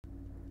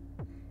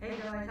Hey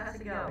guys, how's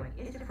it going?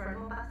 It's your friend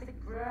Bombastic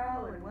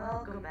Bro, and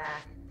welcome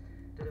back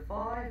to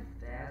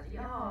 5,000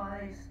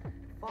 eyes,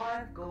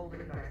 5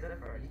 golden nights of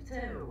Freddy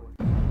 2.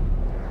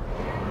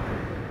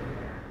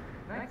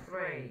 Night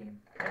 3,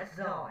 let's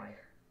die.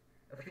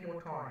 A few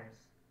more times.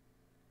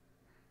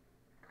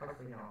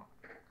 Hopefully not.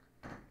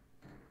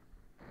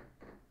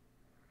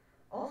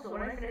 Also,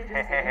 when I finish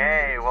this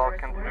Hey,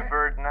 welcome to the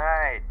Bird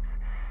Night.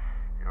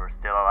 You're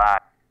still alive.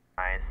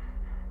 Nice.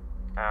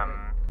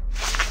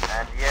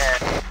 And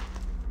yeah.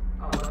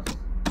 Oh, whoops.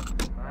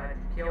 But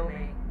kill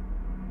me.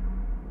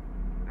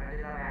 I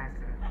did have an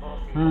accident.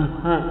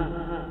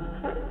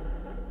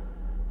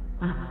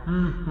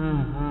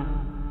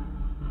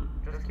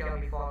 Just kill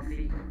me,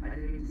 Foxy. I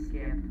didn't even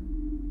skip.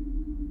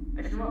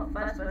 I just want the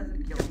first person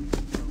to kill me.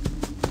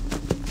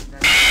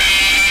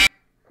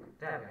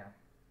 There we go.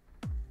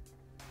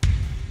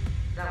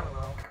 That went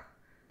well.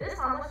 This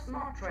time, let's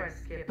not try to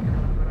skip because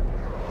I'm good at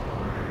control.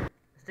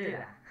 Let's do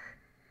that.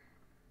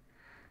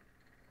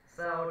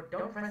 So,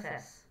 don't press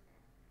S.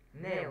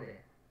 Nailed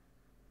it.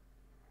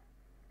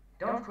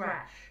 Don't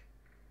crash.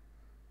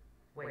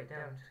 Wait,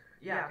 don't.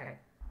 Yeah, okay.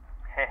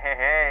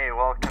 Hey,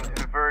 welcome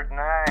to the Bird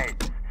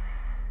Night.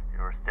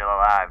 You're still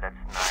alive, that's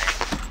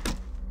nice.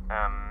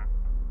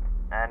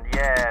 And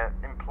yeah,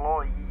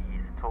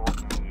 employees told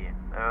me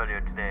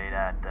earlier today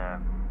that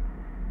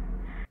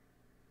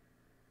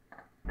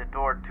the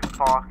door to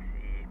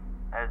Foxy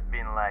has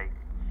been like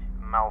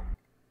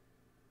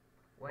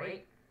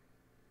Wait.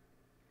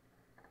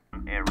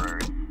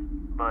 errors,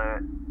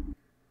 but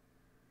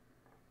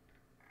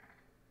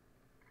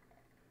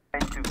try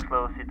to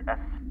close it as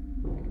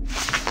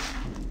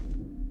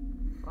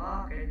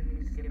Fuck, I didn't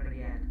even skip it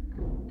again.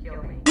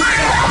 Kill me. Fuck,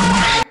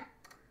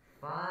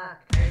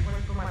 I just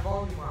wanted to put my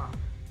volume up.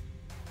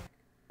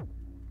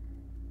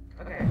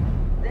 Okay,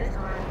 this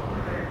time,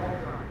 I'm gonna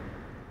hold on.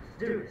 Let's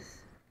do this.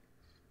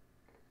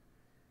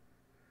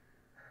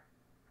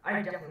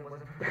 I definitely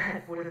wasn't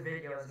prepared for the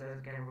video as I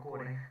was getting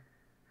recording.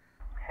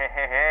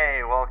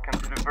 Hey, welcome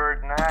to the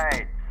Bird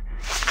Night.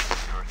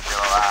 You're still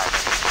alive,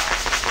 that's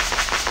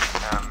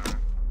nice.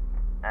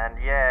 And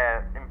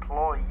yeah,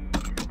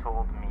 employees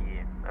told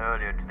me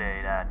earlier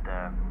today that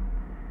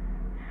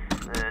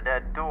the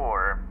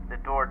door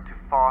to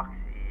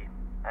Foxy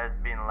has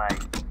been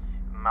like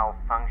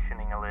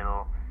malfunctioning a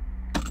little.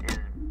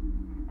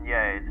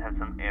 It has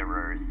some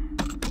errors.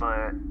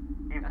 But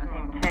if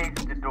in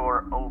case the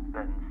door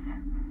opens,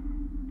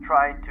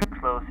 try to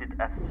close it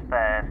as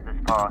fast as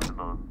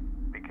possible.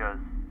 Because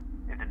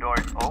if the door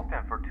is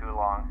open for too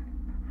long,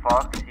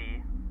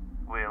 Foxy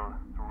will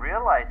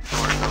realize the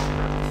door is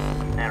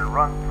open and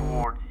run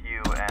towards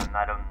you, and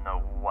I don't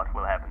know what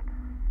will happen.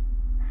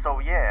 So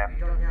yeah,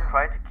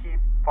 try to keep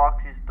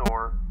Foxy's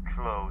door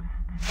closed,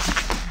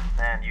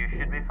 and you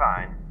should be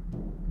fine.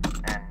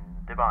 And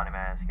the bunny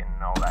mask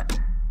and all that.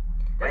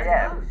 But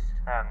yeah,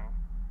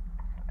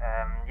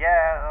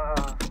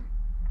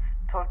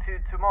 talk to you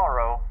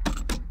tomorrow.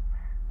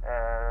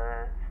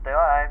 Stay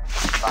alive.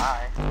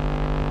 Bye.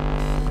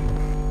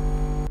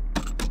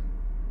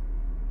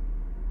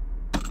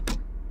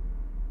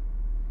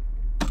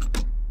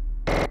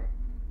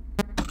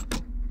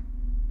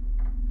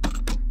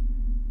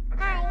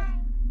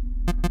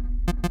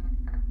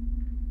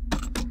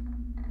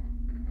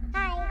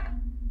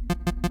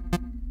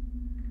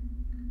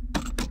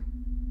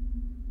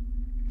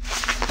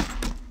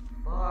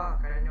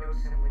 Fuck, I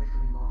noticed him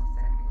literally last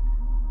second.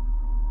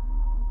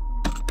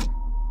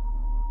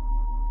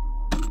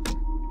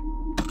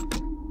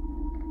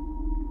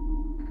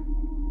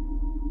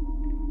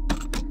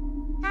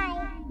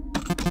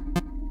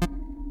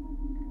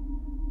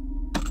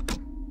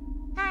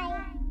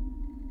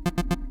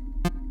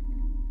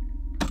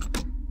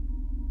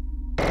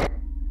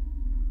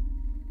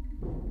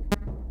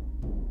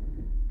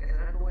 Guess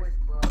that door's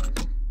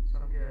closed, so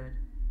I'm good.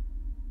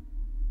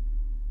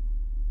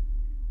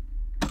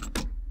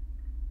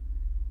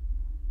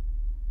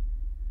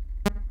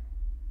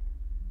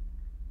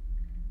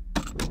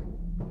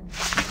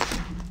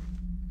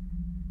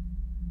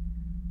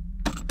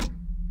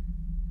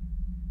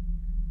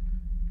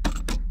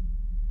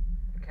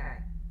 Okay.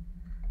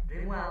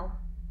 Doing well.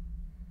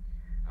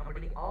 I'm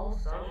getting all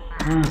so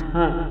fast. Didn't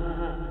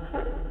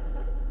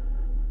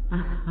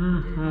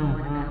know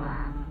when to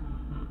laugh.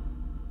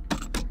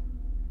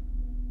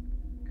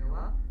 Go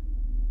up?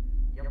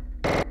 Yep.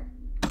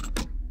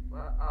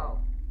 Well, oh.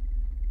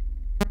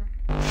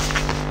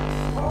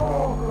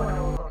 Oh, good, I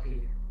was lucky.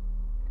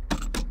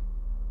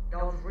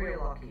 That was real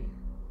lucky.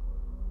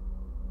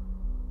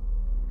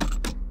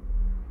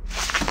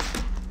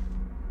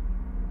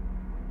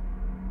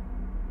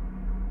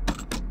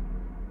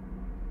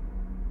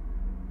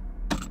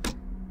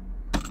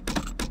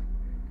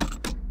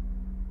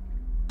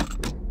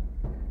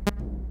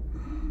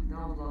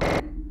 That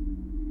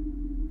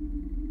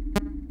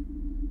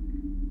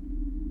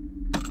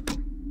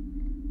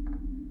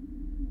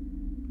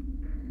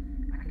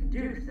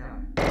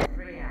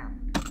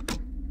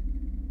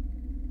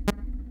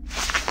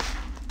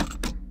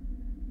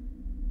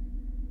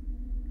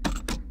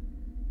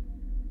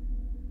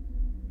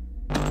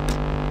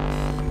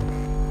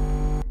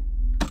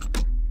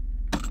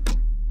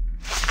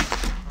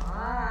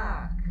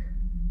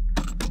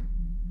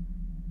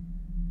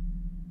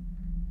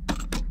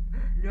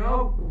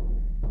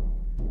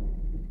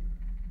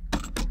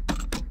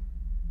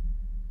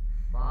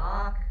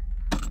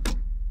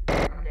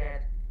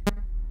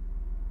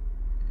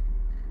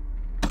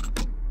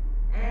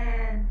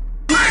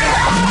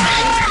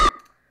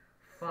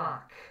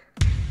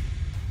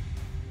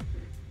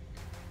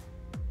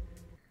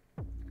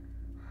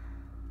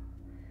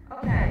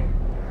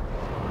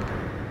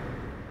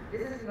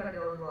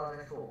gonna go as well as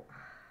I thought.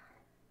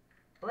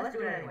 But let's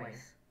do it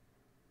anyways.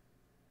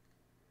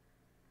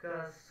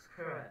 Cause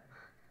screw it.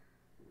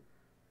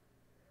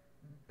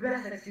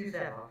 Best excuse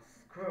ever.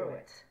 Screw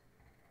it.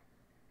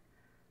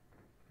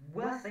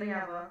 Worst thing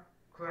ever.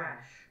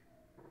 Crash.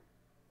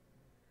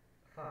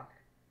 Fuck.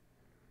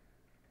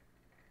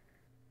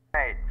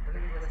 Right. Let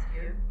me list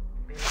you.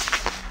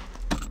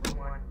 Bitch.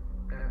 1,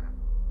 go.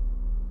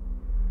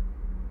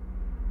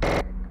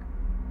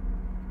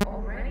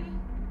 Already?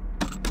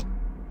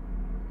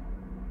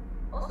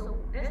 Also,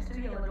 there's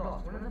 2 yellow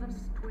dots. One of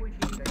them's Twitchy,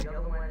 the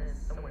other one is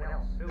someone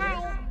else. Who is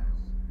someone else?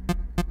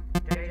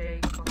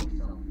 JJ, fuck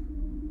yourself.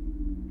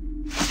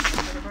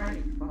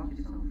 Freddy, fuck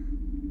yourself.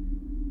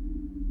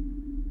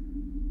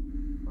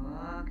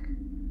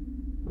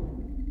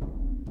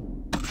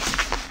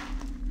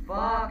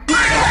 Fuck.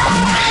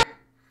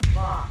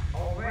 Fuck.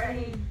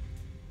 Already?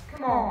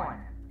 Come on.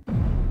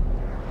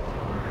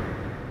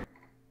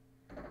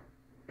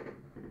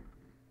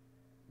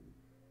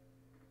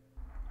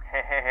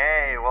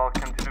 Hey,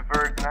 welcome to the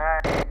first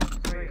night.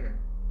 Trigger.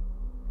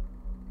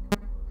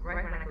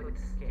 Right when I click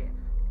skip.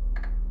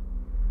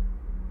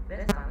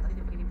 This time, let's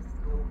see if we can get this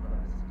goal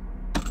first.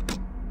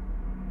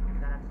 If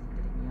that doesn't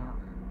get me up.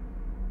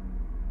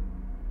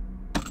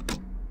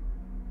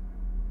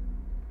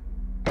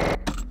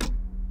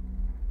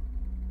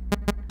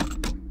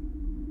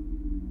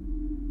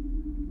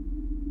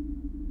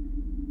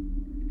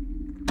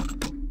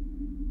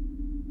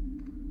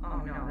 Oh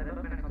no, they're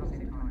not gonna come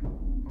same time.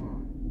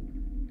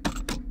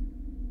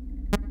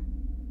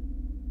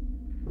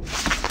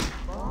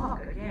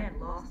 Fuck, again,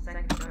 last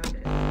second notice.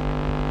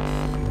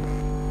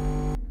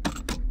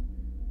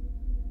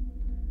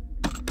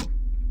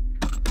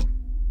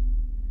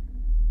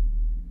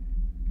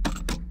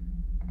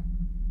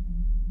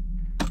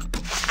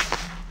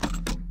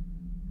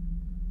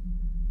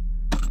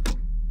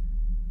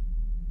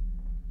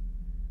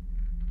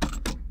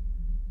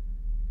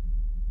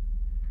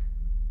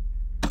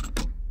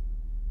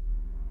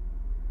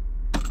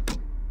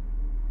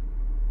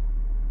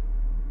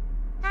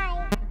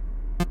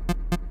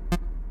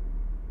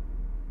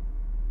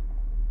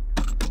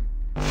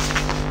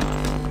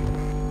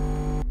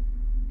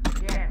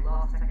 Again,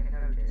 last second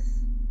notice.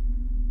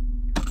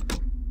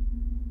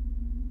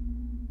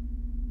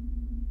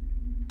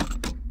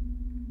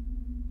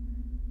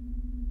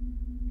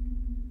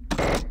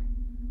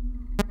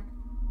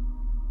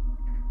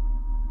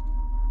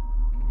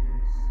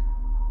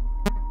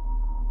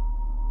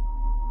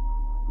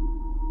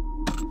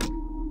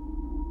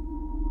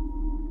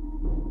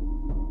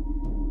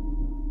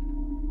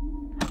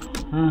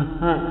 I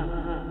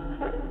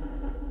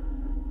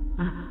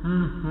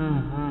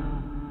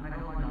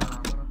know I'm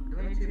not. The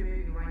only 2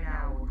 moving right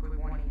now are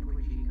Twig1 and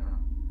Twig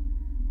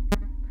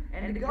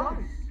And the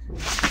ghost!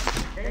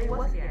 There it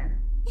was again.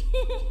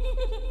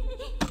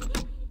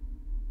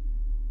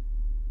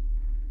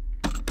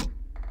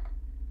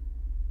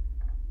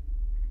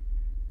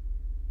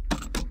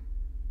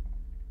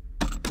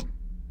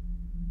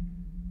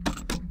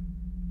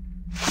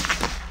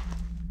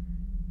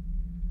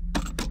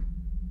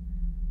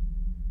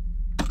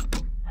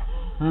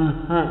 I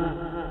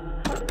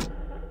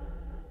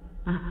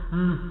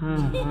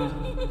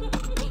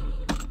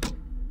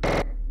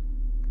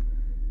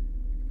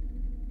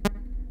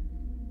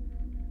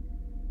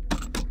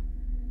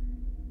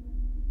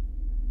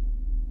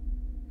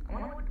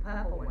wonder what the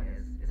purple one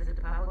is. Is it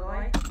the purple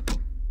guy? Is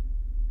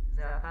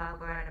there a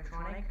purple guy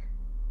animatronic?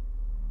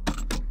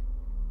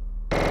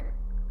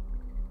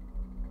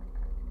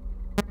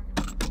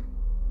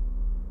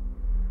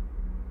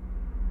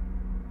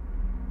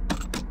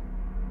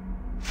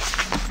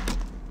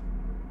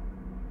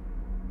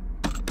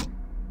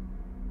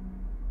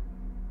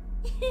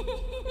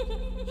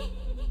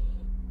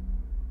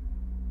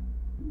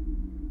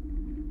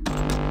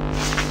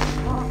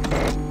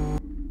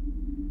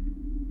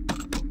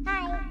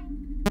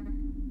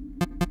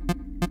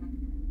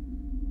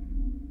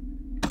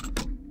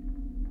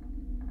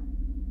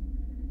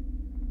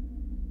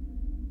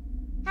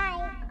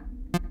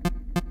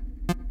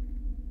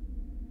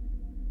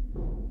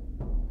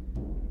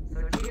 So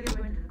Chica's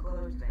going to the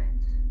closed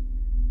vent.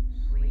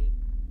 Sweet.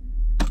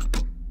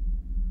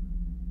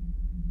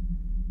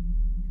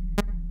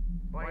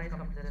 Bonnie's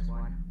coming to this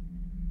one.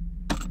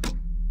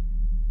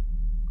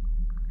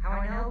 How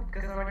I know?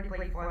 Because I already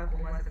played 5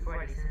 Cool Nights at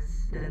Freddy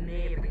since the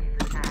near beginning of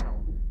the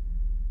channel.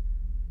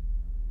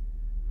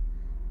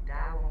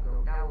 That won't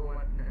go. That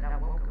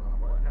won't go up.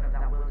 What? No,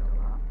 that will go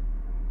up.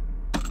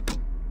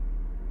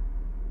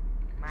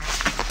 Man.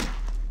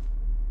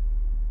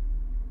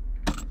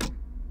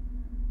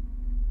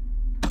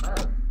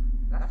 Oh,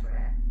 that's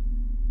rare.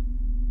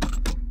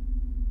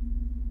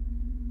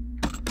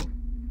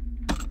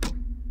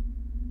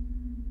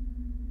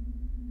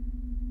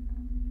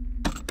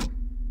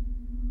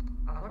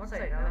 I was about to say,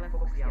 no, let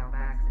Foxy out by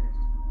accident.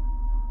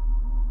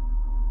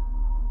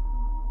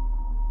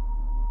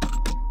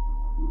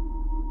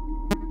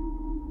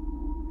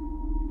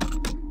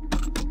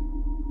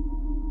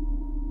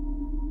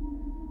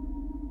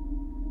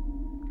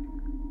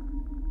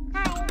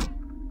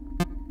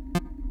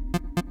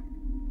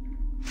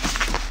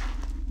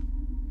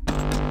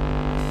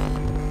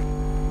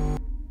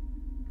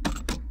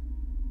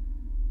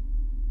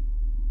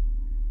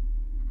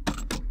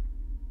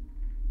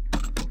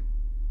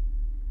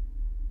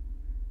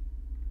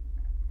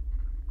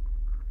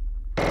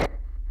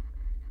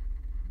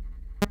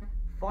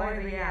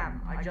 5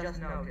 AM, I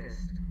just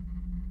noticed.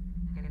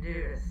 Can do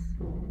this.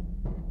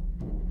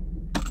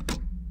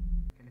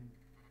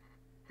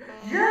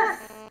 Yes!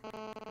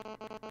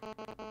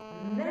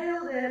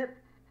 Nailed it!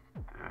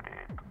 Put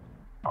it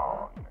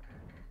on.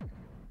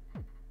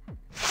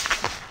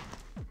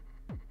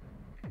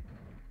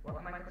 What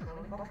am I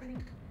controlling, Foxy?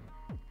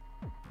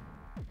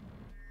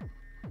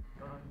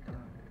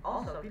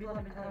 Also, people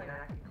have been telling me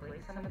that I can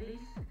click some of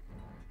these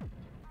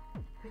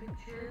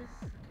pictures.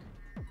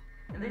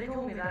 And they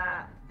told me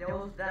that there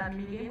was that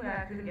mini game where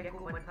I couldn't get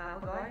caught by the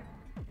purple guy.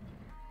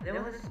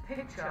 There was this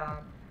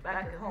picture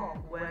back at home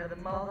where the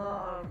mother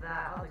of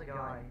that other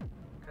guy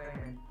came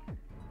in.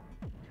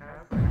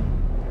 Shadow Freddy.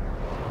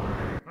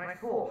 Right,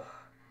 4.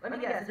 Let me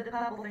guess, is the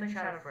purple thing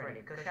Shadow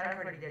Freddy? Because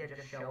Shadow Freddy did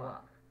just show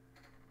up.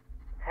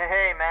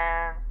 Hey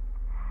man,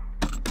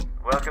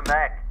 welcome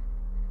back.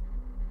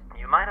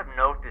 You might have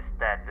noticed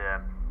that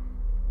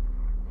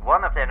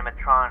one of the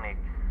animatronics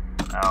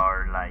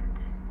are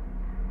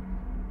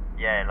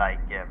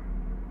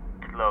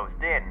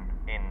closed in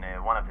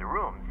one of the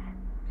rooms.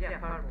 Yeah,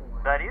 purple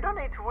one. But you don't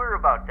need to worry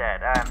about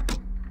that. I'm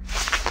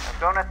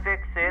gonna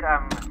fix it.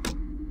 I'm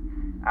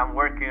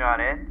working on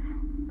it.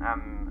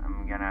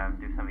 I'm gonna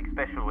do something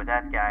special with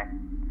that guy.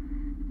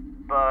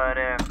 But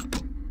a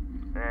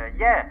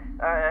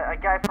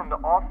guy from the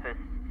office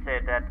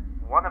said that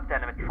one of the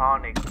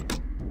animatronics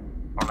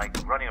are like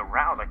running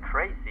around like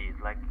crazy, it's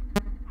like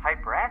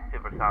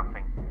hyperactive or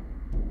something.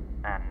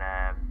 And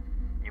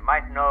you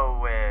might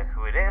know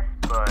who it is,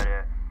 but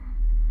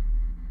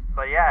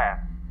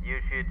yeah,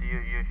 you should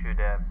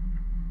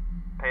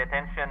pay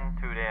attention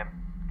to the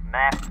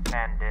map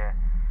and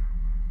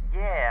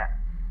I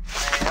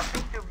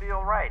think you'll be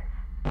all right.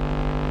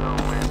 So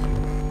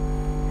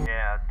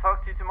yeah,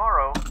 talk to you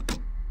tomorrow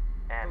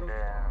and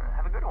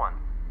have a good one.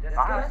 That's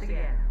Bye. Ghost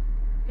again.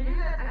 Can you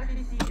guys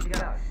actually see the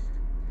ghost?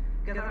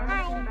 Because I'm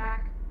not seeing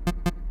back.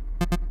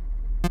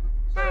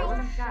 So it was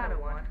a shadow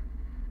one.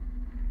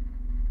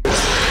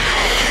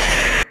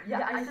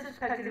 Yeah, I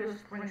suspected it was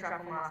Springtrap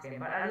from last game,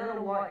 but I don't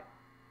know why.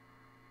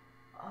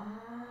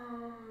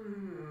 Oh,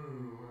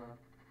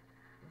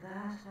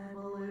 that's why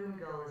Balloon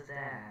Girl is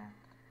there.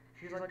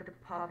 She's like the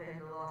puppet in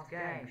the last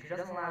game. She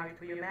doesn't allow you to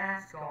put your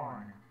mask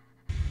on.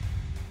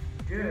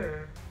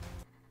 Dude,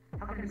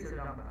 how can you be so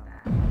dumb about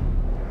that?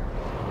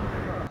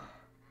 Ugh.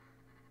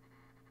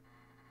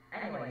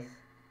 Anyways,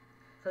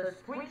 so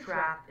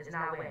Springtrap is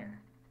now in.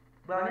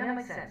 Well, I mean, that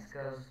makes sense,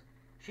 because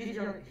he's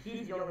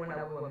the only one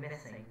that we were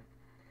missing.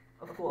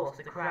 Of course,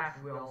 the crash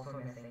we were also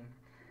missing.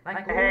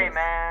 Like Hey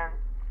man,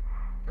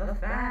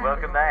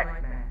 welcome back.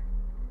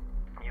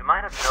 You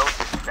might have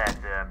noticed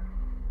that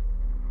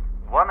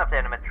one of the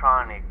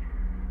animatronics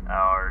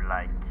are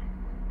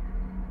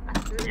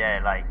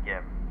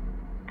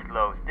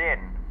closed in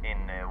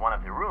one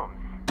of the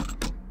rooms.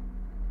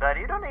 But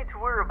you don't need to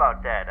worry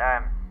about that.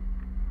 I'm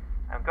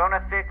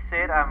gonna fix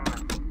it. I'm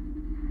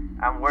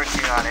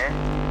working on it.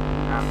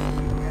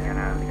 I'm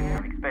gonna do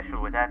something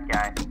special with that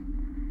guy.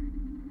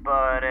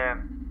 But a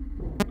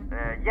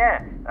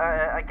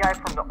guy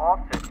from the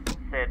office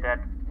said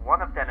that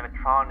one of the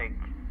animatronics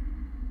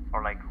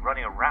are like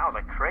running around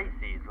like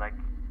crazy, it's like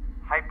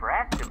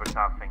hyperactive or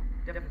something.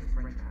 And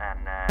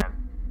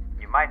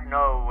you might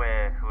know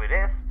who it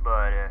is,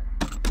 but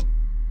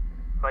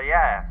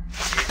yeah,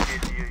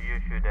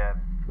 you should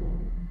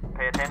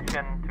pay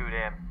attention to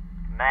the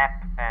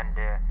map and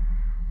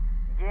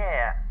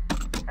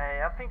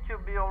I think you'll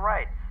be all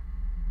right.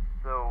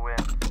 So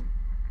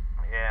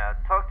yeah,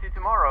 talk to you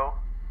tomorrow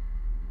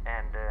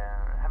and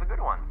have a good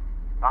one.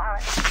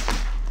 Bye.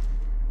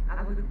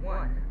 Have a good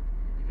one.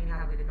 You mean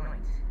have a good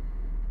night.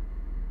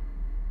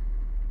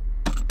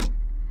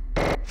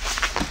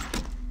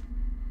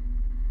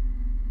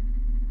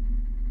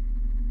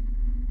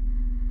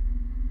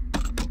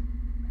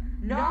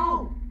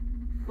 No!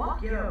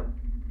 Fuck you!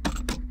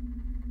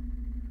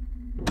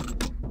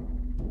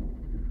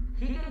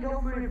 He can go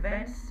through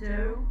events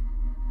too?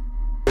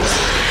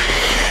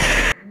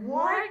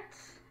 What?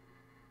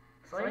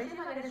 So let's see if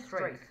I get it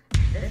straight.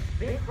 This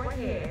bitch right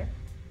here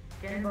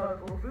can go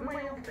through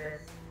my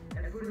office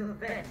and through the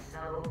vents,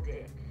 that little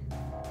dick.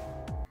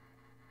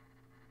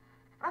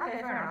 Okay,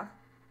 fair enough.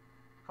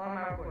 How long am I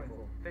recording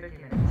for?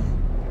 15 minutes.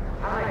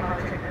 I like how I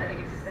checked that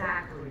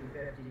exactly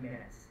 50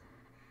 minutes.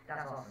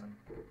 That's awesome.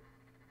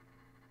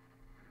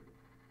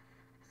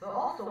 So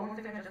also, one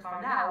thing I just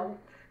found out,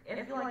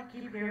 if you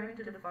keep hearing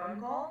to the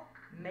phone call,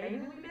 maybe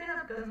we made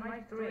up because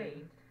night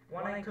 3,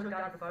 when I took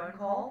down the phone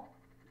call,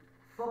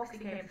 Foxy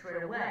came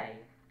straight away.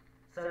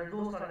 So the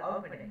door started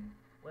opening.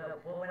 Well,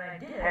 when I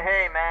did,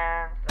 Hey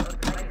man,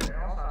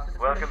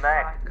 welcome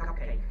back.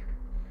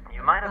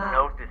 You might have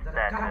noticed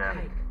that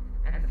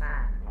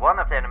one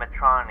of the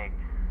animatronics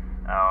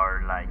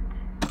are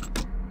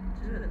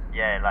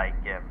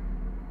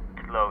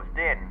closed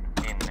in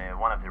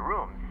one of the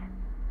rooms.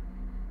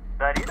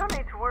 But you don't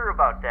need to worry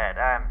about that.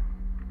 I'm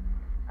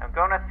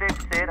gonna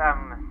fix it.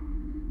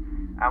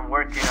 I'm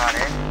working on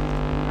it.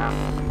 I'm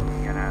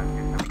gonna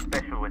do something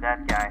special with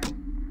that guy.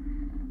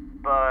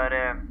 But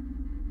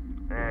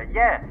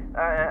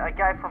A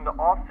guy from the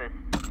office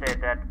said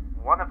that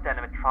one of the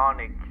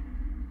animatronics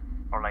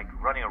are like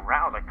running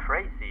around like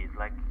crazy,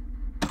 like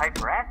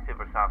hyperactive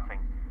or something.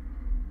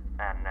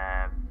 And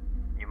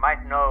you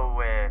might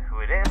know who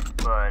it is,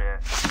 but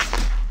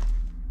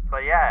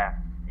yeah,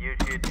 you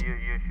should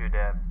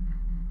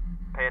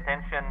pay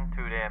attention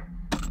to the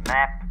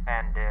map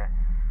and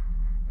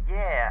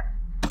yeah,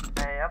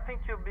 I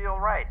think you'll be all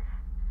right.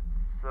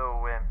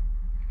 So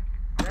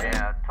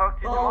yeah,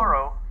 talk to you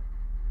tomorrow.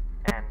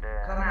 And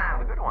have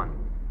a good one.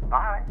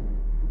 Bye.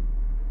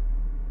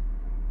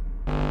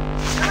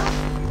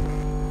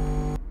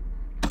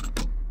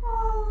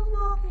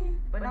 Oh, lucky.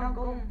 But now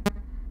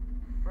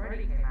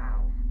Freddy came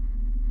out.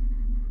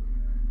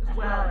 As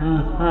well.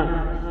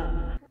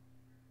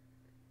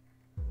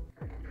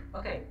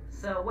 Okay,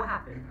 so what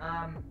happened?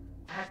 I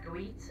had to go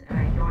eat and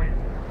I enjoyed it.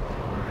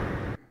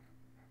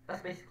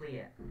 That's basically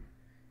it.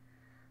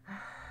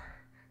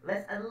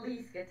 Let's at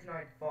least get to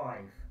night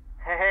 5.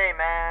 Hey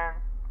man.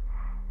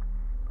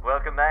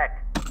 Welcome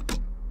back.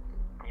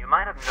 You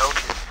might have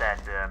noticed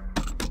that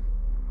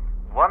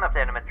one of the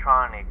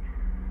animatronics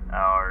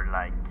are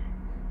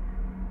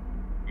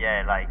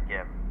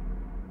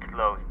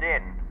closed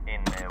in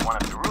one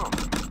of the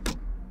rooms.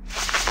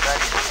 But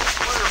you don't need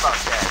to worry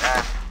about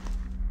that.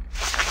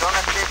 I'm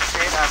gonna fix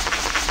it.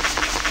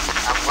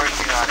 I'm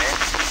working on it.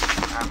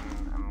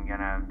 I'm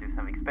gonna do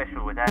something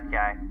special with that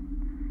guy.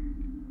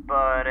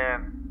 But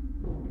a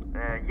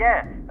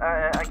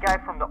guy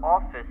from the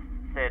office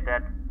said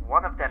that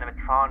one of the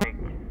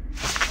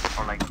animatronics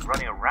are like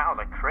running around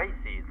like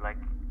crazy, like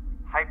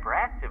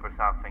hyperactive or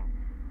something.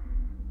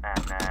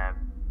 And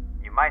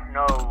you might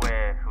know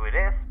who it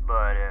is,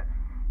 but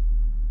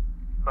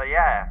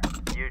yeah,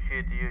 you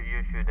should pay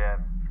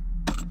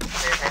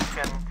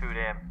attention to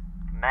the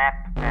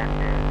map and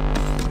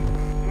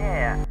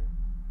yeah,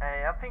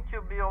 I think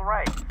you'll be all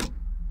right.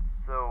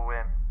 So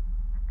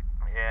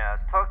yeah,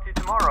 talk to you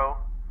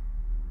tomorrow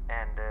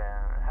and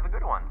have a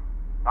good one.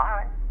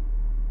 Bye.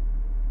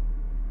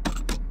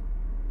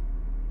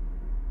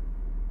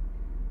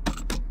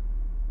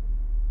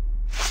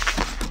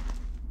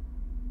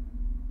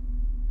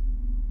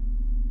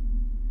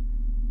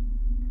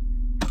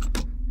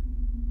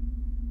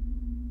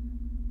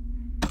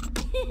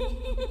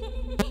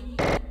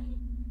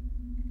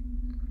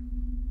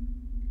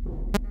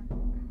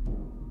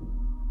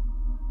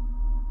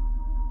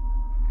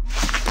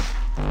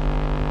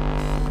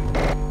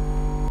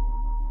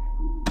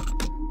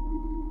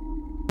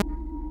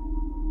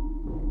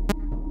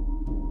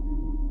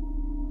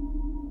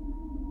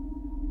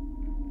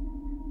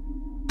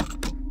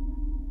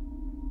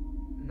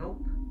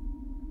 Nope.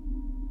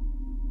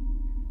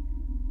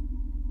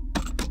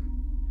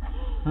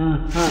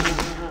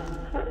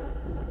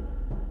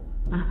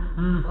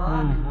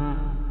 Fuck.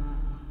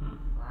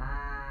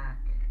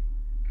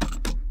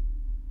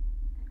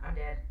 I'm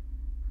dead.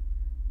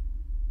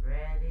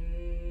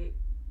 Ready?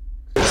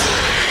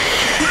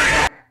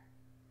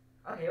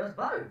 Okay, it was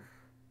both.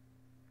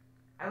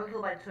 I was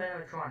killed by 2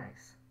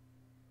 animatronics.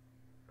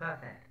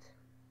 Perfect.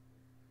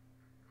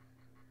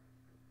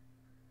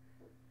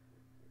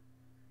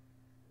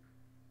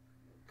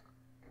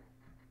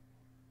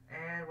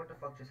 And what the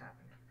fuck just happened?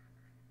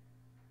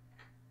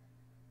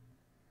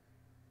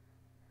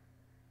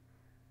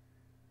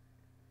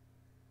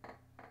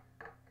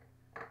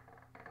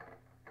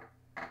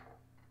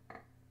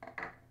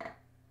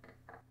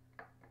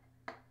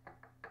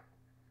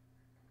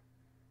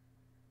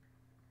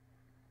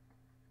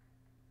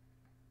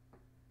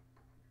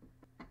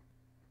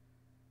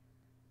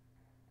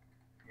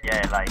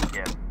 Yeah,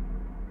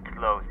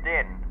 closed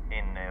in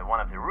one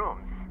of the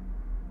rooms.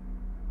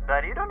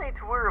 But you don't need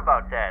to worry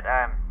about that.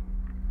 I'm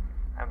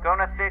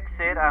gonna fix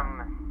it.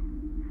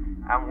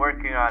 I'm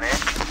working on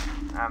it.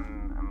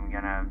 I'm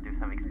gonna do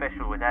something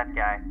special with that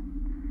guy.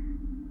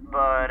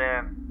 But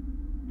a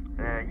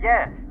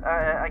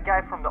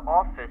guy from the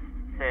office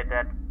said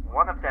that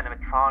one of the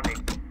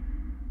animatronics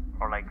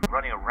are like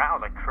running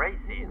around like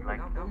crazy,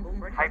 like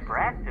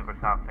hyperactive or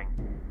something.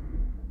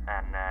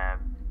 And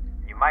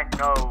you might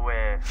know who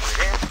it is,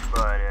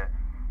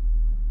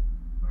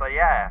 but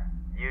yeah,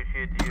 you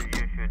should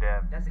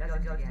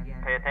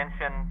pay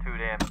attention to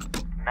the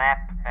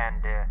map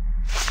and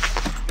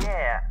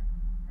yeah,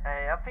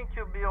 I think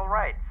you'll be all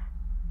right.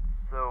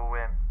 So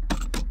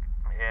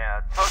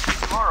yeah, talk to you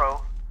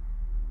tomorrow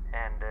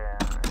and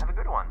have a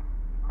good one.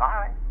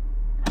 Bye.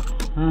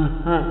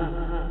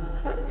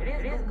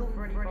 It is good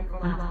for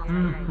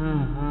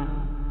FGNAG2.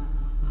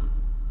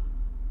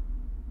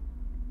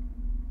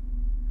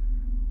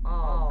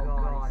 Oh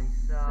god,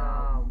 he's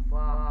so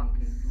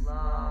fucking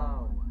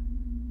slow.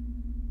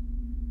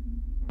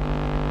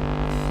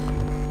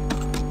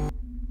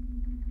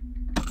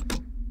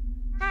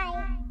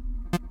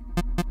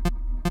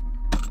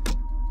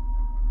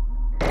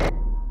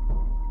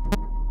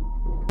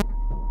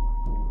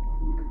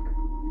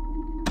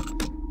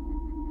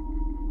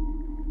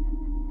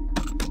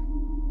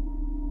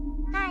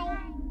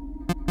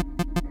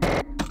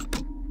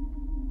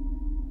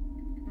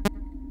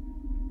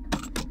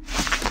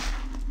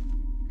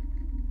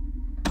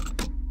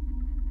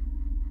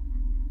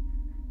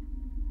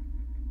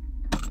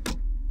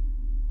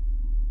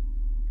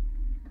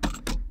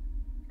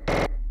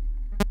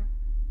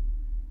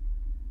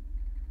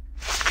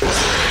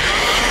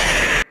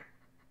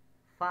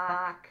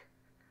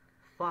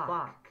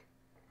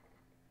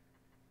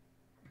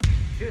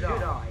 Should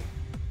I?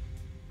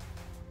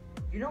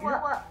 You know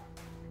what?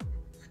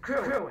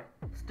 Screw it.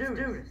 Let's do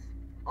this.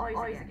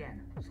 Eyes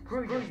again.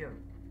 Screw you.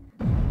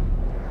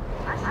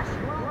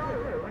 Actually, what I'll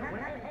do, when I'm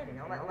editing,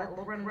 I'll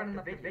run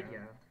the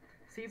video.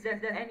 See if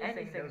there's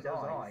anything in those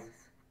eyes.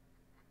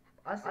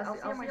 I'll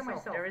see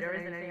myself. There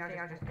isn't anything,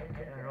 I just don't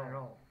get it at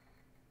all.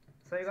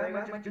 So you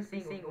guys might just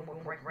be seeing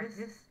more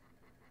correctness.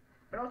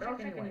 But I'll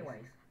check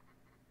anyways.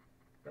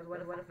 Because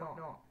what if not?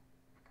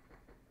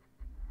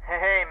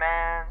 Hey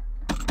man,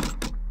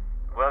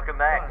 welcome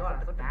back.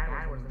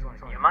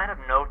 You might have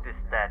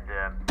noticed that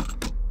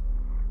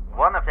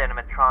one of the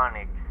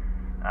animatronics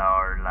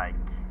are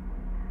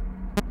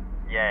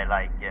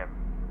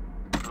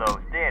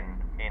closed in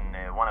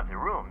one of the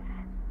rooms.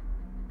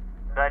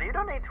 But you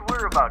don't need to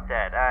worry about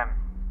that. I'm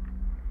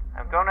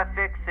gonna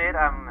fix it.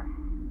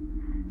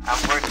 I'm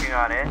working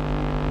on it.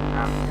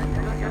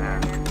 I'm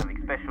gonna do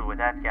something special with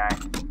that guy.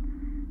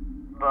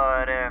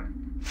 But a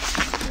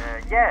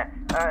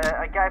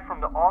guy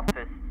from the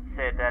office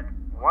said that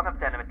one of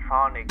the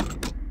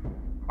animatronics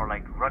are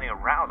like running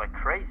around like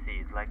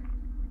crazy, like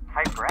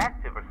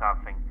hyperactive or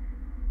something.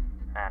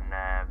 And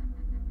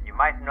you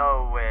might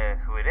know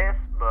who it is,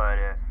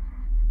 but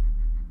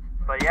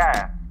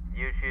yeah,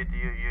 you should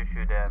pay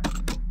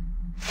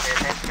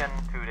attention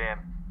to the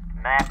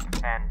map,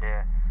 and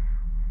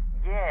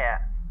yeah,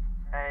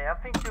 I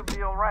think you'll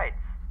be all right.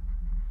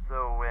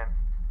 So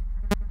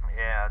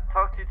yeah,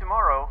 talk to you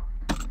tomorrow,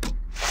 and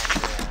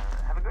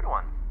have a good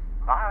one.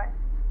 Bye.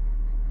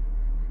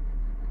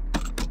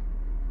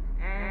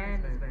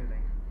 And it's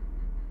moving.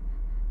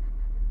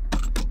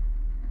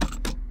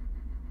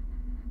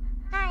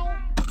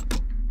 Hi.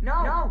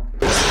 No!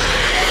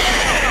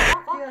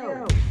 Fuck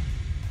you!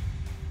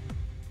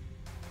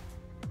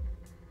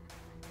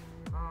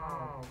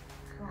 Oh,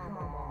 come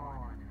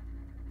on.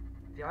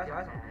 The eyes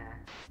are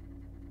there.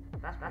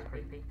 That's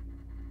creepy.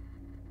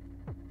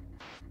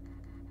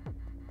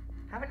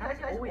 Haven't you guys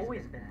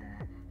always been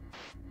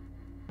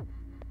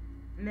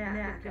there?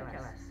 Nah, kill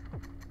us.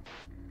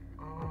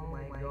 Oh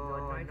my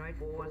god, Night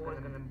 4 is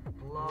gonna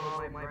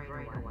blow my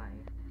brain away.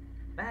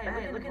 But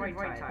hey, look at the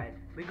bright side.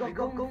 We got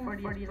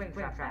Freddy's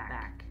Springtrap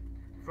back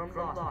from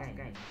last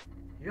game.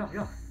 Yes!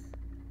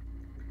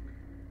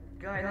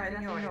 Guys, I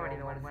think you already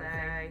know what to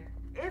say.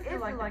 If you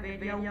like the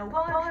video,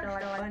 punch the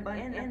like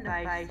button in the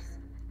face.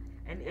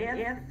 And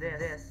if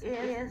this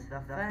is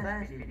the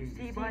first video you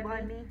see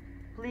by me,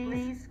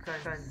 please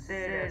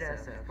consider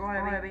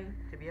subscribing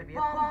to be a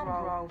punk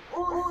bro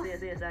or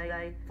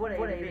sister for the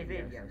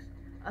videos.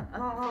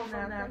 Apart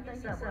from that, thank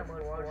you so much for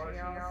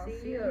watching. I'll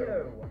see you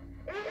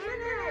in the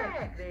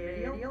next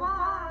video.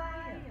 Bye!